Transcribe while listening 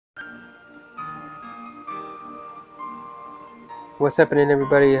What's happening,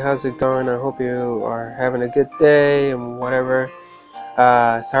 everybody? How's it going? I hope you are having a good day and whatever.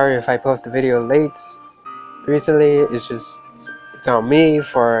 Sorry if I post a video late recently. It's on me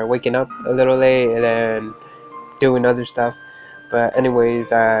for waking up a little late and then doing other stuff. But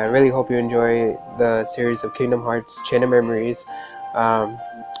anyways, I really hope you enjoy the series of Kingdom Hearts Chain of Memories. We're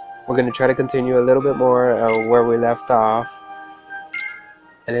gonna try to continue a little bit more where we left off,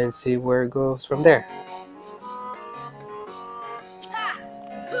 and then see where it goes from there.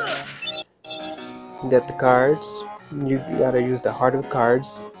 Get the cards. You gotta use the heart of the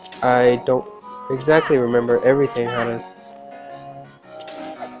cards. I don't exactly remember everything how to...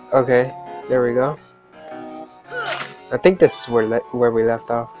 Okay, there we go. I think this is where we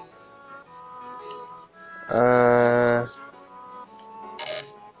left off.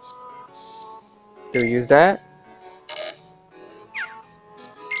 Do we use that?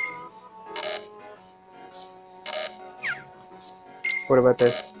 What about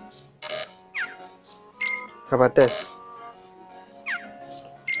this? How about this?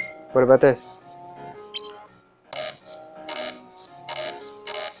 What about this?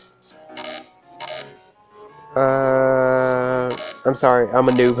 I'm sorry, I'm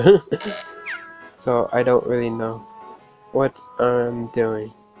a noob. So I don't really know what I'm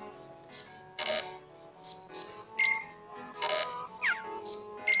doing.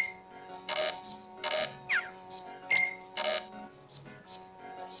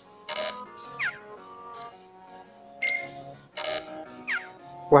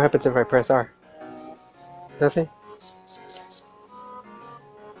 What happens if I press R? Nothing?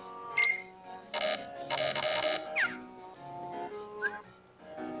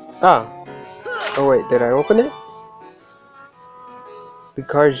 Oh. Oh wait, did I open it? The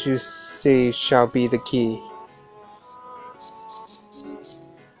cards you see shall be the key.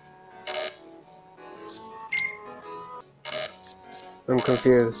 I'm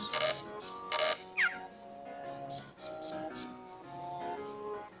confused.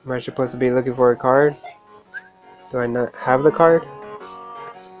 Am I supposed to be looking for a card? Do I not have the card?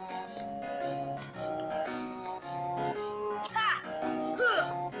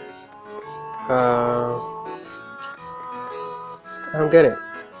 I don't get it.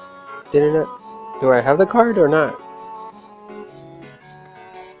 Didn't it? Do I have the card or not?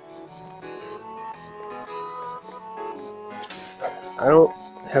 I don't...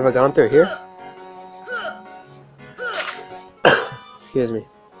 Have I gone through here? Excuse me.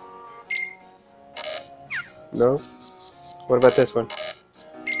 No? What about this one?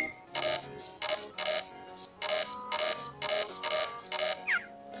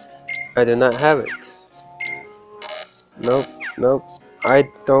 I do not have it. Nope, nope. I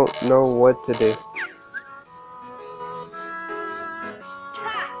don't know what to do.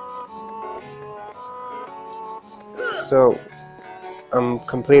 So, I'm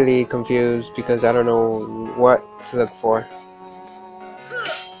completely confused because I don't know what to look for.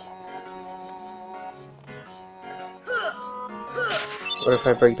 What if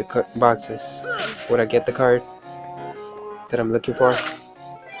I break the boxes? Would I get the card that I'm looking for?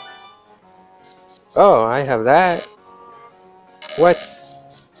 Oh, I have that. What?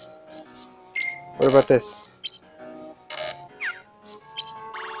 What about this?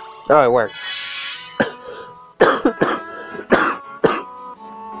 Oh, it worked.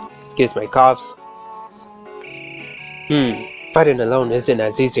 Excuse my coughs. Fighting alone isn't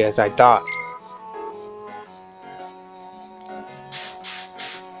as easy as I thought.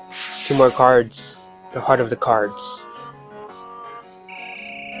 2 more cards. The heart of the cards.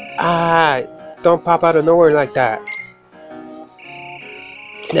 Ah, don't pop out of nowhere like that.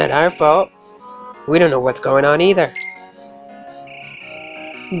 It's not our fault. We don't know what's going on either.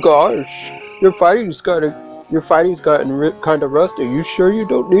 Gosh, your fighting's gotten kind of rusty. You sure you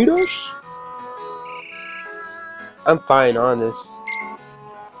don't need us? I'm fine, honest.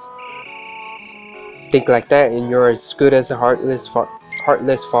 Think like that and you're as good as a heartless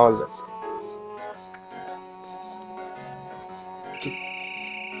father.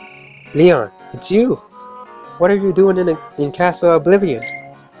 Leon, it's you. What are you doing in Castle Oblivion?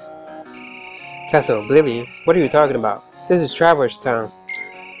 Castle Oblivion? What are you talking about? This is Traverse Town.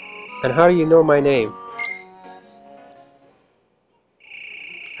 And how do you know my name?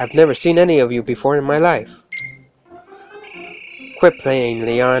 I've never seen any of you before in my life. Quit playing,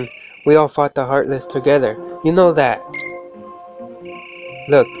 Leon. We all fought the Heartless together. You know that.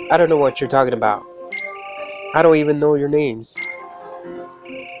 Look, I don't know what you're talking about. I don't even know your names.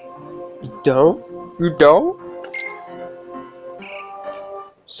 You don't? You don't?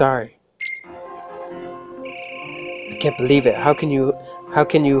 Sorry. I can't believe it. How can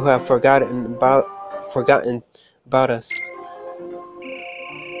you have forgotten about us?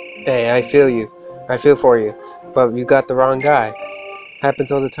 Hey, I feel you. I feel for you. But you got the wrong guy.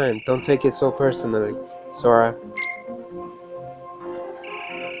 Happens all the time. Don't take it so personally, Sora.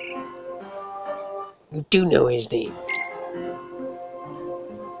 You do know his name.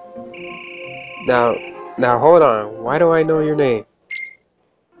 Now, now hold on. Why do I know your name?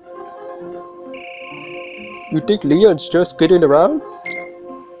 You think Leon's just kidding around?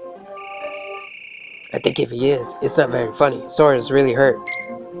 I think if he is, it's not very funny. Sora's really hurt.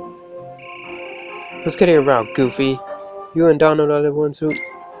 Who's kidding around, Goofy? You and Donald are the ones who...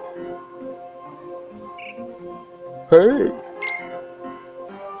 Hey!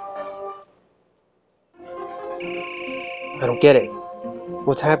 I don't get it.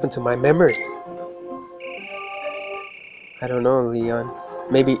 What's happened to my memory? I don't know, Leon.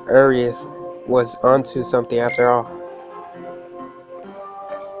 Maybe Aerith was onto something after all.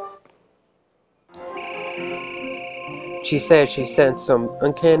 She said she sensed some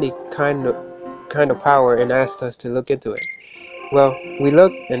uncanny kind of power and asked us to look into it. Well, we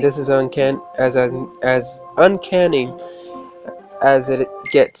looked, and this is as uncanny as it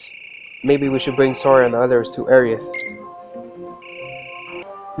gets. Maybe we should bring Sora and the others to Aerith.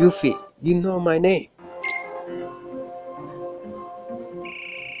 Yuffie, you know my name.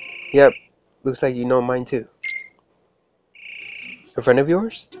 Yep, looks like you know mine too. A friend of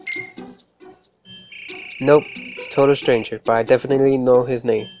yours? Nope, total stranger, but I definitely know his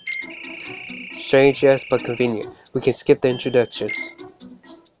name. Strange, yes, but convenient. We can skip the introductions.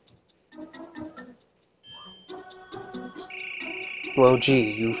 Well,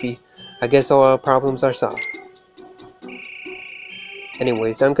 gee, Yuffie, I guess all our problems are solved.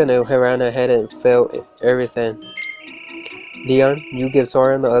 Anyways, I'm gonna run ahead and fill everything. Leon, you give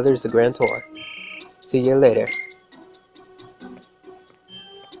Sora and the others the grand tour. See you later.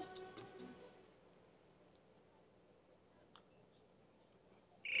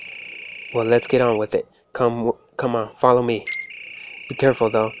 Well, let's get on with it. Come on, follow me. Be careful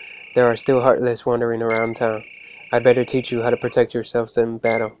though. There are still Heartless wandering around town. I'd better teach you how to protect yourselves in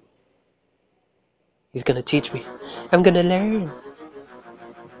battle. He's gonna teach me. I'm gonna learn.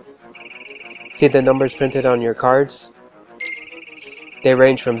 See the numbers printed on your cards? They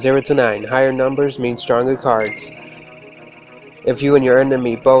range from 0 to 9. Higher numbers mean stronger cards. If you and your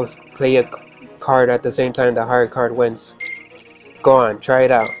enemy both play a card at the same time, the higher card wins. Go on, try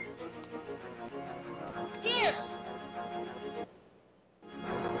it out.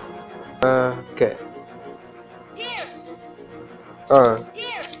 Okay.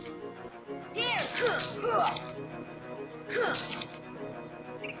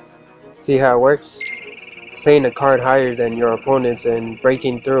 See how it works? Playing a card higher than your opponents and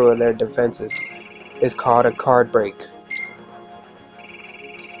breaking through their defenses is called a card break.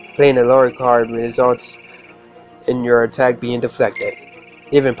 Playing a lower card results in your attack being deflected.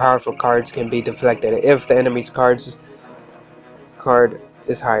 Even powerful cards can be deflected if the enemy's card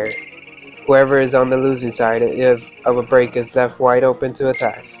is higher. Whoever is on the losing side of a break is left wide open to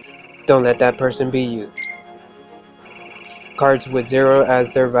attacks. Don't let that person be you. Cards with 0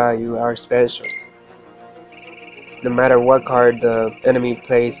 as their value are special. No matter what card the enemy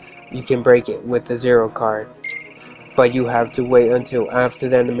plays, you can break it with the 0 card. But you have to wait until after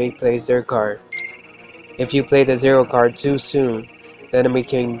the enemy plays their card. If you play the 0 card too soon, the enemy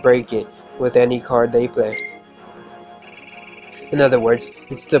can break it with any card they play. In other words,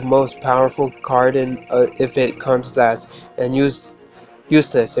 it's the most powerful card if it comes last, and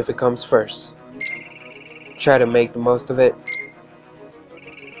useless if it comes first. Try to make the most of it.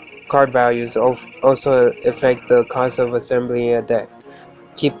 Card values also affect the cost of assembling a deck.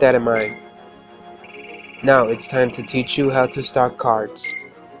 Keep that in mind. Now it's time to teach you how to stock cards.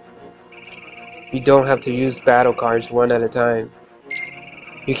 You don't have to use battle cards one at a time.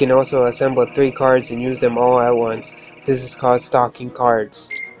 You can also assemble 3 cards and use them all at once. This is called stocking cards.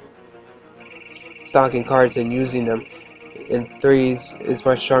 Stocking cards and using them in threes is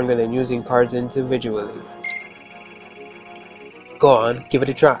much stronger than using cards individually. Go on, give it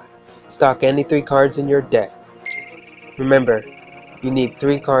a try. Stock any 3 cards in your deck. Remember, you need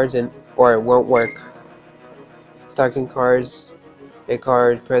 3 cards or it won't work. Stocking cards, a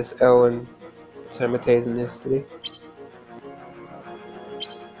card, press L and simultaneously.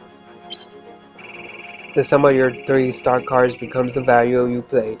 The sum of your 3 stock cards becomes the value you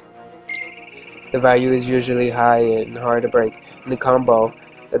played. The value is usually high and hard to break, and the combo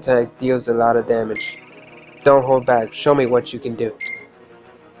attack deals a lot of damage. Don't hold back, show me what you can do.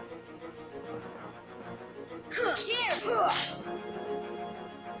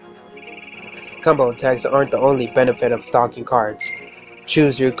 Combo attacks aren't the only benefit of stocking cards.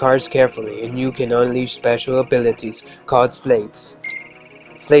 Choose your cards carefully and you can unleash special abilities called slates.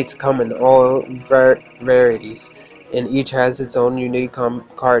 Slates come in all rarities, and each has its own unique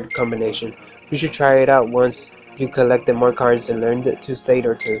card combination. You should try it out once you collected more cards and learned to slate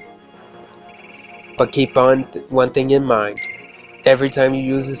or two. But keep one thing in mind. Every time you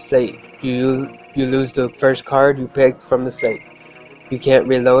use a slate, you lose the first card you picked from the slate. You can't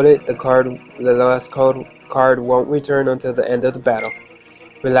reload it. The last card won't return until the end of the battle.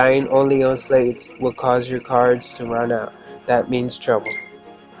 Relying only on slates will cause your cards to run out. That means trouble.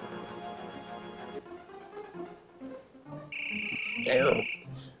 Damn,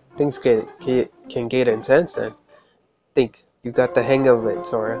 things can get intense then. Think you got the hang of it,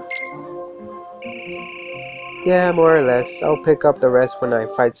 Sora. Yeah, more or less. I'll pick up the rest when I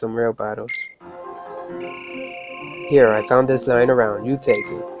fight some real battles. Here, I found this lying around. You take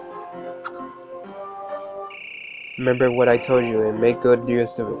it. Remember what I told you and make good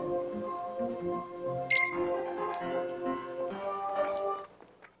use of it.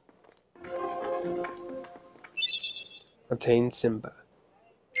 Obtain Simba.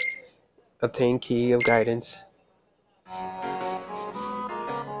 Obtain Key of Guidance.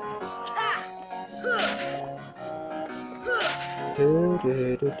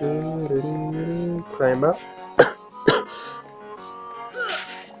 Climb up.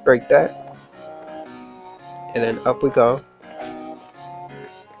 Break that. And then up we go.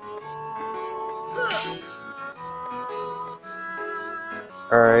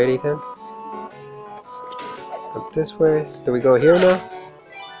 Alrighty then. Up this way. Do we go here now?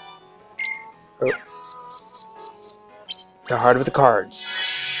 Oh. The heart of the cards.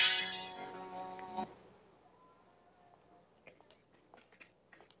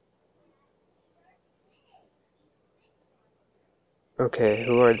 Okay,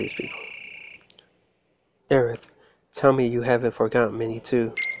 who are these people? Aerith, tell me you haven't forgotten me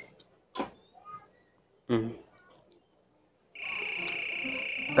too. I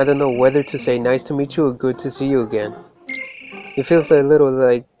don't know whether to say nice to meet you or good to see you again. It feels like a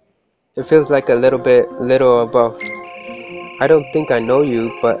little of both. I don't think I know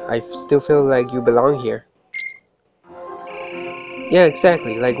you, but I still feel like you belong here. Yeah,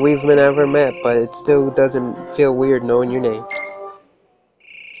 exactly, like we've never met, but it still doesn't feel weird knowing your name.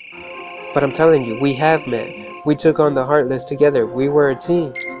 But I'm telling you, we have met. We took on the Heartless together. We were a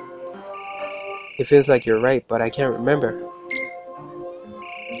team. It feels like you're right, but I can't remember.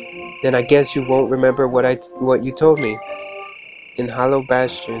 Then I guess you won't remember what you told me. In Hollow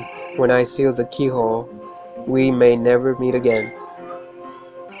Bastion, when I sealed the keyhole, we may never meet again.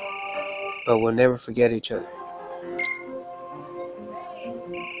 But we'll never forget each other.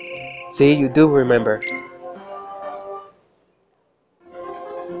 See, you do remember.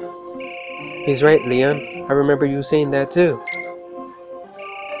 He's right, Leon. I remember you saying that too.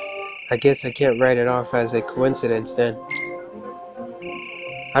 I guess I can't write it off as a coincidence then.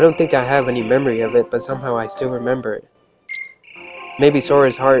 I don't think I have any memory of it, but somehow I still remember it. Maybe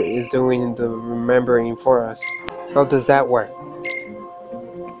Sora's heart is doing the remembering for us. How does that work?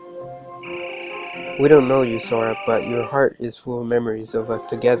 We don't know you, Sora, but your heart is full of memories of us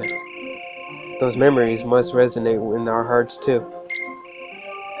together. Those memories must resonate in our hearts too.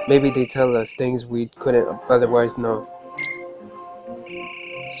 Maybe they tell us things we couldn't otherwise know.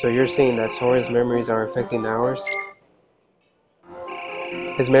 So you're saying that Sora's memories are affecting ours?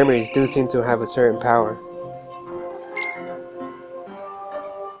 His memories do seem to have a certain power.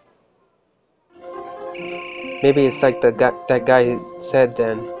 Maybe it's like that guy said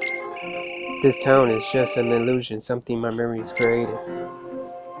then. This town is just an illusion, something my memories created.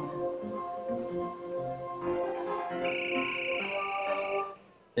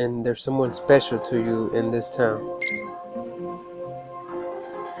 And there's someone special to you in this town.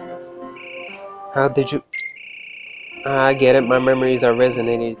 How did you... I get it, my memories are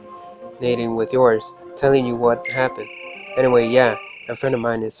resonating with yours, telling you what happened. Anyway, yeah, a friend of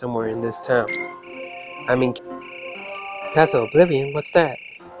mine is somewhere in this town. I mean, Castle Oblivion, what's that?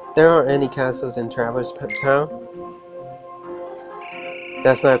 There aren't any castles in Traverse Town.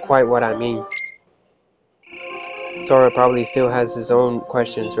 That's not quite what I mean. Sora probably still has his own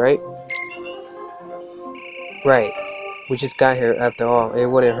questions, right? Right. We just got here after all. It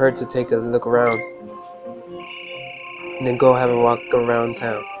wouldn't hurt to take a look around. And then go have a walk around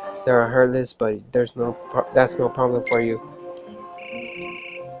town. There are Heartless, but that's no problem for you.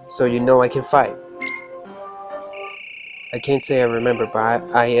 So you know I can fight. I can't say I remember,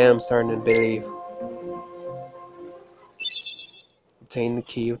 but I am starting to believe. Obtain the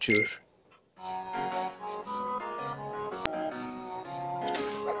Key of Truth.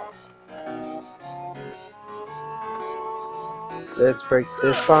 Let's break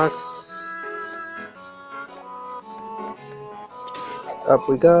this box. Up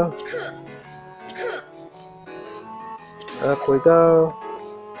we go. Up we go.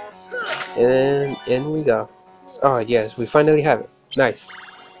 And in we go. Oh yes, we finally have it. Nice.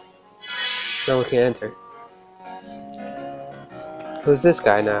 Now we can enter. Who's this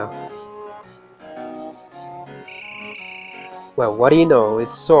guy now? Well, what do you know?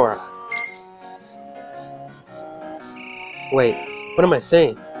 It's Sora. Wait, what am I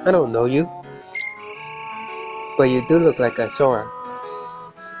saying? I don't know you. But you do look like a Sora.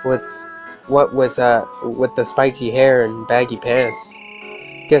 With the spiky hair and baggy pants.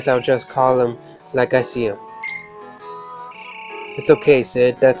 Guess I'll just call him like I see him. It's okay,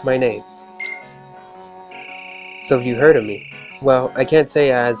 Sid, that's my name. So have you heard of me? Well, I can't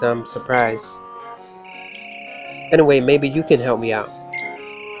say as I'm surprised. Anyway, maybe you can help me out.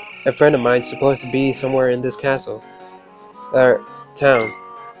 A friend of mine's supposed to be somewhere in this castle. Town.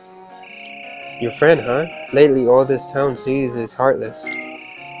 Your friend, huh? Lately all this town sees is heartless.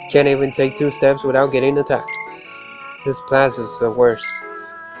 Can't even take 2 steps without getting attacked. This plaza's the worst.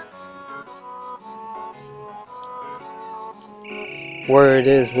 Word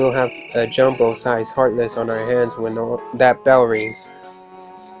is we'll have a jumbo-sized heartless on our hands when that bell rings.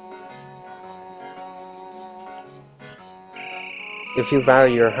 If you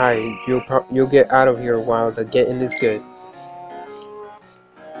value your hide, you'll get out of here while the getting is good.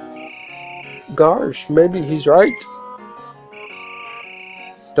 Gosh, maybe he's right.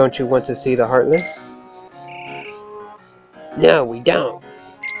 Don't you want to see the heartless? No, we don't.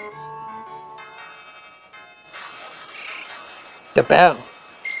 The bell.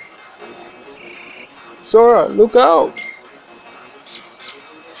 Sora, look out!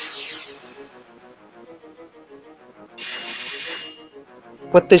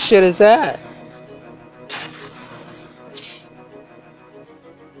 What the shit is that?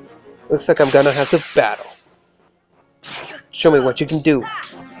 Looks like I'm gonna have to battle. Show me what you can do.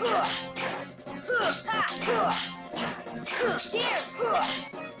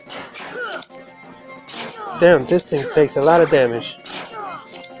 Damn, this thing takes a lot of damage.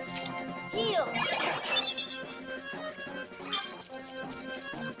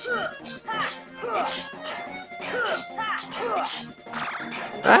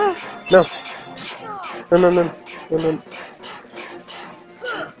 Ah! No! No, no, no, no, no.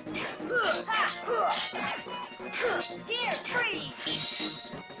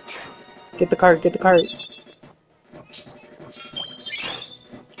 Get the card, get the card.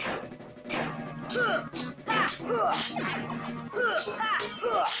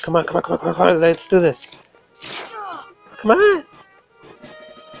 Come on, come on, come on, come on, come on, let's do this. Come on!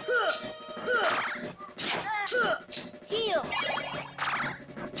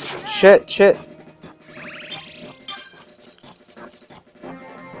 Shit, shit.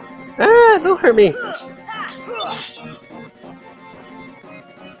 Ah, don't hurt me.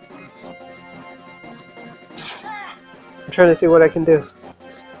 I'm trying to see what I can do.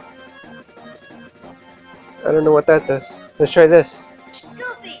 I don't know what that does. Let's try this.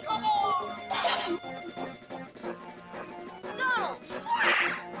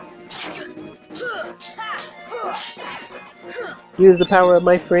 Use the power of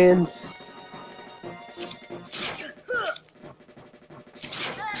my friends.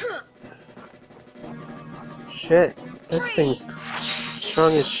 Shit, this thing's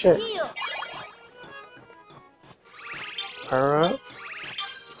strong as shit. Power up.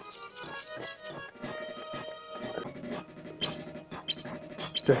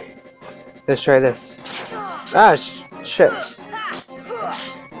 Let's try this. Ah, shit.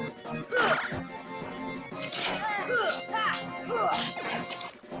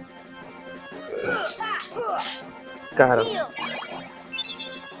 Got him.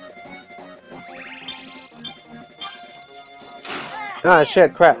 Ah,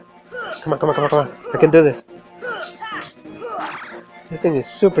 shit, crap. Come on, come on, come on, come on. I can do this. This thing is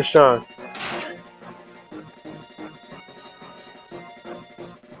super strong.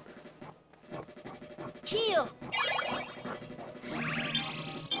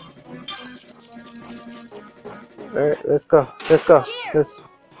 Alright, let's go. Let's go. Let's...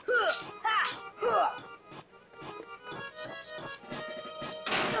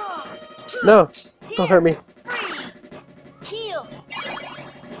 No! Don't hurt me.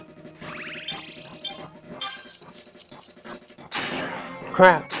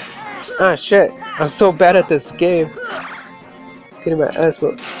 Crap. Ah, shit. I'm so bad at this game. Getting my ass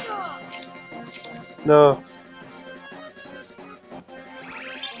whooped. No.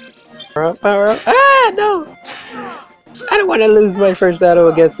 Power up, power up. Ah, no! I don't want to lose my first battle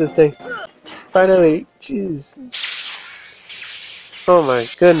against this thing. Finally. Jesus. Oh my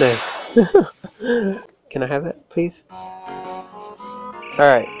goodness. Can I have that, please?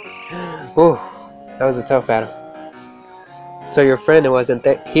 Alright. Ooh, that was a tough battle. So your friend wasn't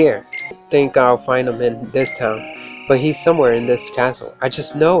here. Think I'll find him in this town. But he's somewhere in this castle. I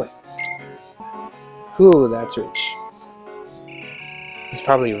just know it. Whew, that's rich. He's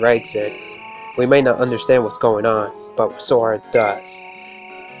probably right, Sid. We may not understand what's going on, but Sora does.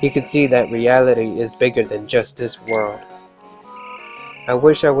 He can see that reality is bigger than just this world. I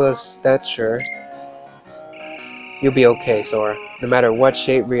wish I was that sure. You'll be okay, Sora. No matter what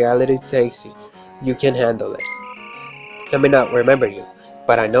shape reality takes you, you can handle it. I may not remember you,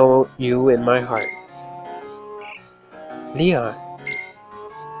 but I know you in my heart. Leon.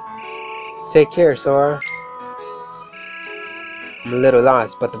 Take care, Sora. I'm a little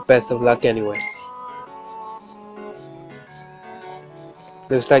lost, but the best of luck anyways.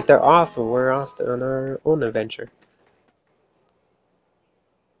 Looks like they're off and we're off on our own adventure.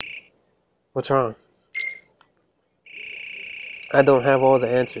 What's wrong? I don't have all the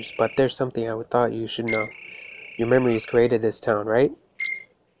answers, but there's something I thought you should know. Your memories created this town, right?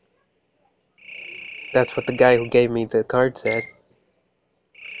 That's what the guy who gave me the card said.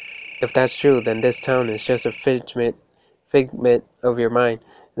 If that's true, then this town is just a figment of your mind,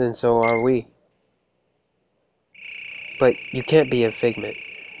 then so are we. But you can't be a figment.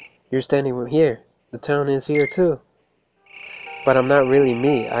 You're standing here. The town is here too. But I'm not really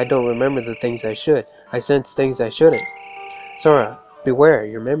me. I don't remember the things I should. I sense things I shouldn't. Sora, beware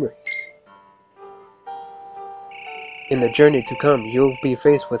your memories. In the journey to come, you'll be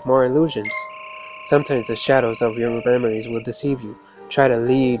faced with more illusions. Sometimes the shadows of your memories will deceive you, try to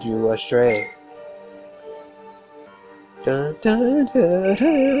lead you astray. Dun, dun, dun, dun,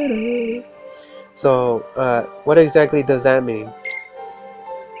 dun. So, what exactly does that mean?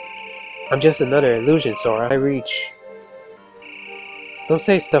 I'm just another illusion, Sora. I reach. Don't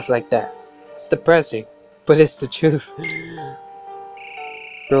say stuff like that. It's depressing, but it's the truth.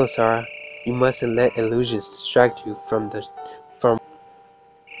 No, Sora. You mustn't let illusions distract you from.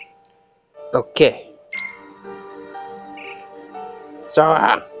 Okay.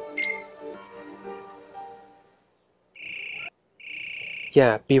 Sora!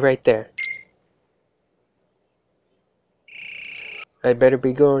 Yeah, be right there. I better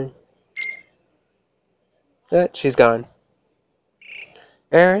be going. She's gone.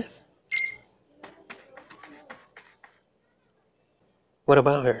 Aerith? What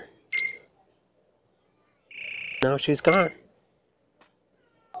about her? No, she's gone.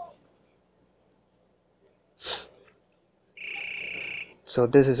 So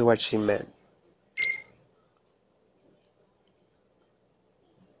this is what she meant.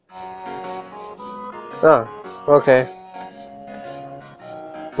 Oh, okay.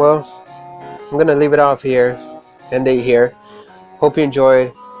 Well, I'm gonna leave it off here, end it here. Hope you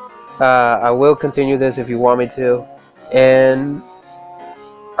enjoyed. I will continue this if you want me to, and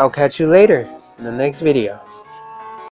I'll catch you later in the next video.